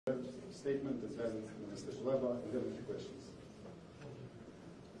Statement and then Mr. Kuleba and then the questions.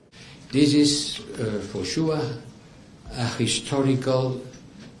 This is for sure a historical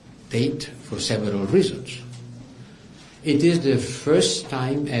date for several reasons. It is the first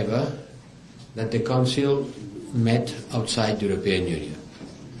time ever that the Council met outside the European Union.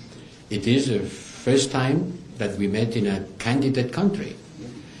 It is the first time that we met in a candidate country.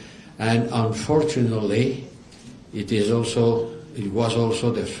 And unfortunately, it was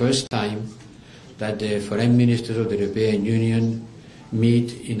also the first time that the foreign ministers of the European Union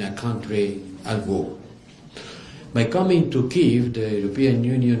meet in a country at war. By coming to Kiev, the European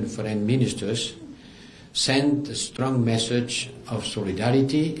Union foreign ministers sent a strong message of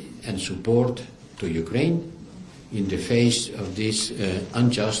solidarity and support to Ukraine in the face of this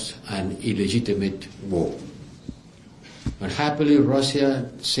unjust and illegitimate war. But happily, Russia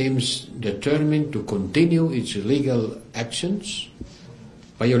seems determined to continue its illegal actions,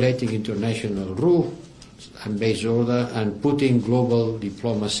 violating international rules and base order and putting global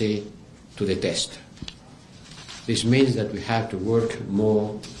diplomacy to the test. This means that we have to work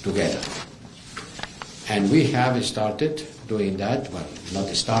more together. And we have started doing that. Well, not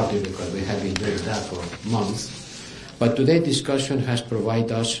started because we have been doing that for months. But today's discussion has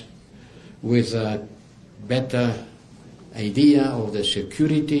provided us with a better idea of the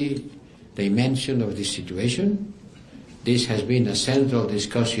security dimension of this situation. This has been a central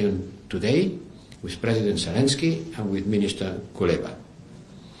discussion today with President Zelensky and with Minister Kuleba.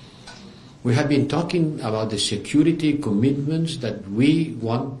 We have been talking about the security commitments that we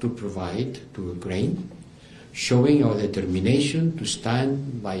want to provide to Ukraine, showing our determination to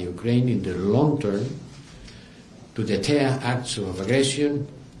stand by Ukraine in the long term, to deter acts of aggression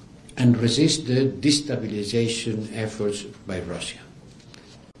and resist the destabilization efforts by Russia.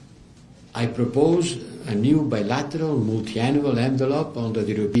 I propose a new bilateral multi-annual envelope under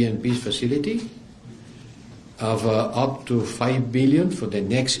the European Peace Facility of up to 5 billion for the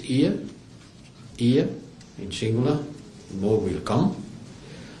next year in singular. More will come.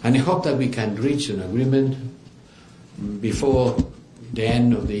 And I hope that we can reach an agreement before the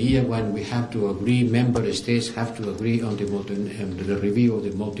end of the year, when we have to agree, member states have to agree on the review of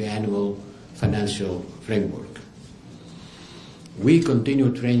the multi-annual financial framework. We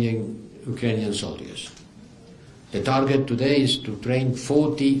continue training Ukrainian soldiers. The target today is to train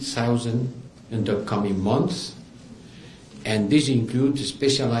 40,000 in the coming months, and this includes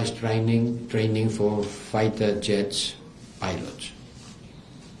specialized training for fighter jets pilots.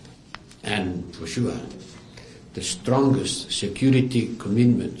 And for sure, the strongest security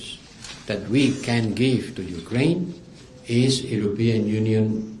commitments that we can give to Ukraine is European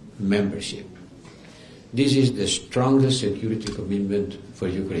Union membership. This is the strongest security commitment for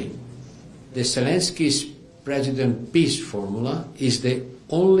Ukraine. The Zelensky's President Peace Formula is the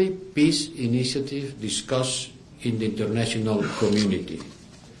only peace initiative discussed in the international community.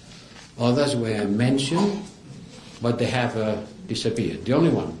 Others were mentioned, but they have disappeared. The only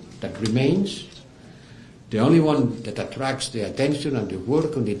one that remains, the only one that attracts the attention and the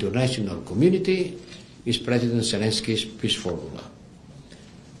work of the international community, is President Zelensky's Peace Formula.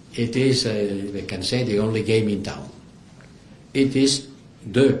 It is, we can say, the only game in town. It is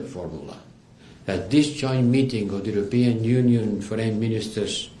the formula. That this joint meeting of the European Union foreign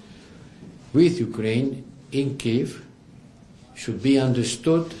ministers with Ukraine in Kiev should be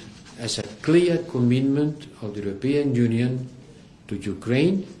understood as a clear commitment of the European Union to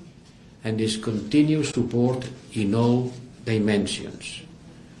Ukraine and its continued support in all dimensions.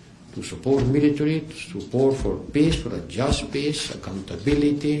 To support military, to support for peace, for a just peace,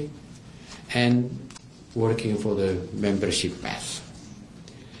 accountability, and working for the membership path.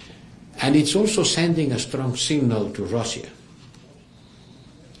 And it's also sending a strong signal to Russia.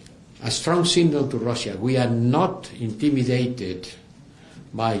 A strong signal to Russia. We are not intimidated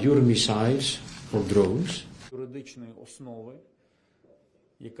by your missiles or drones. Юридичної основи,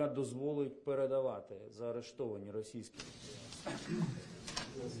 яка дозволить передавати заарештовані російські.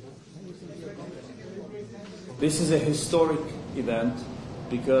 This is a historic event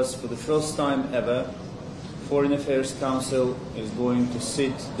because for the first time ever, Foreign Affairs Council is going to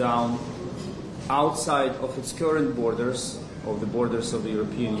sit down outside of its current borders, of the borders of the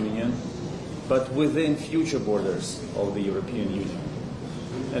European Union, but within future borders of the European Union.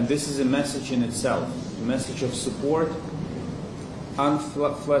 And this is a message in itself, a message of support,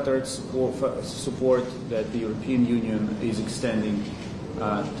 unflattered support that the European Union is extending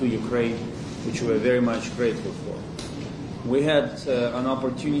to Ukraine, which we are very much grateful for. We had an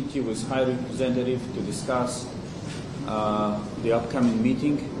opportunity with High Representative to discuss the upcoming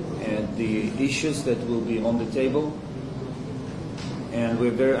meeting and the issues that will be on the table. And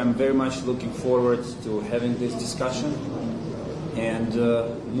I'm very much looking forward to having this discussion and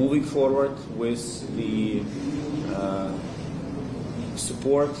moving forward with the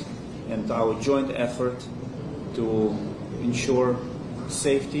support and our joint effort to ensure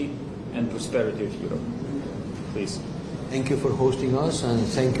safety and prosperity of Europe. Please. Thank you for hosting us, and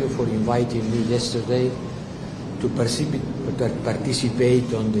thank you for inviting me yesterday to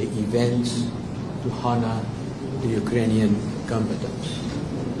participate on the events to honor the Ukrainian competence.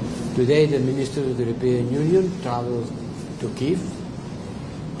 Today, the ministers of the European Union traveled to Kiev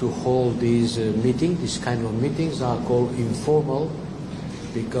to hold these meetings. These kind of meetings are called informal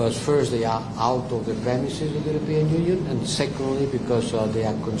because first they are out of the premises of the European Union, and secondly because they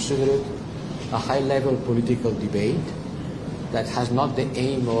are considered a high-level political debate that has not the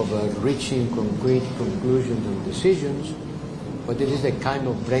aim of reaching concrete conclusions and decisions, but it is the kind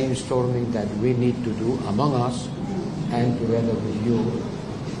of brainstorming that we need to do among us and together with you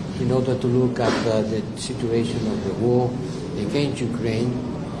in order to look at the situation of the war against Ukraine,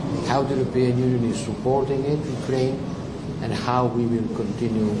 how the European Union is supporting Ukraine, and how we will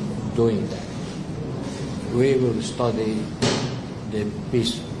continue doing that. We will study the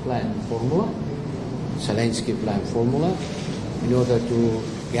peace plan formula, Zelensky plan formula, in order to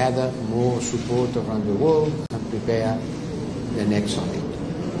gather more support around the world and prepare the next summit.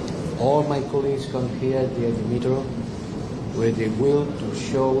 All my colleagues come here, dear Dmitry, with the will to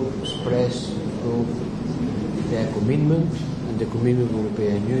show, to express through their commitment and the commitment of the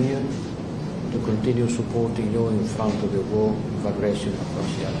European Union to continue supporting you in front of the war of aggression of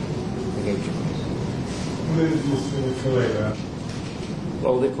Russia against Ukraine.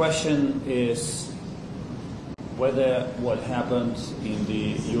 Well, the question is whether what happened in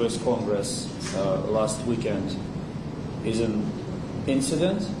the U.S. Congress last weekend is an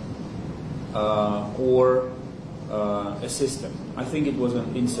incident or a system. I think it was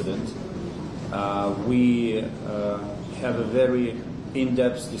an incident. We have a very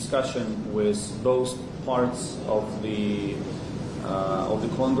in-depth discussion with both parts of the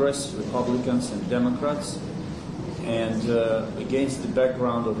Congress, Republicans and Democrats, and against the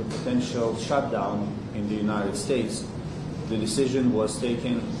background of a potential shutdown in the United States, the decision was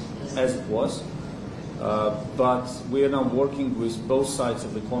taken as it was. But we are now working with both sides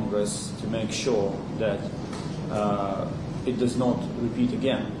of the Congress to make sure that it does not repeat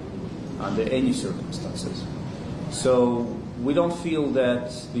again under any circumstances. So we don't feel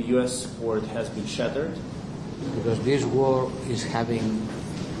that the U.S. support has been shattered. Because this war is having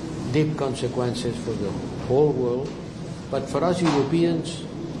deep consequences for the whole world, but for us Europeans,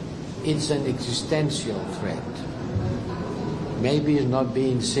 it's an existential threat. Maybe it's not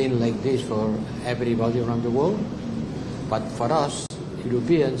being seen like this for everybody around the world, but for us,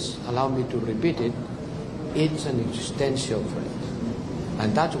 Europeans, allow me to repeat it, it's an existential threat.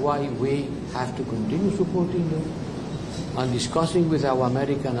 And that's why we have to continue supporting you and discussing with our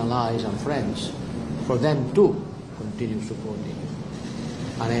American allies and friends for them to continue supporting you.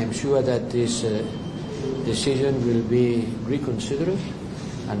 And I am sure that this decision will be reconsidered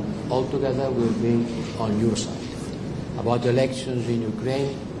and altogether will be on your side. About elections in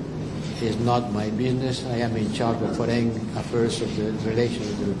Ukraine is not my business. I am in charge of foreign affairs of the relations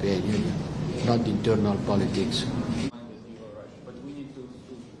with the European Union, not internal politics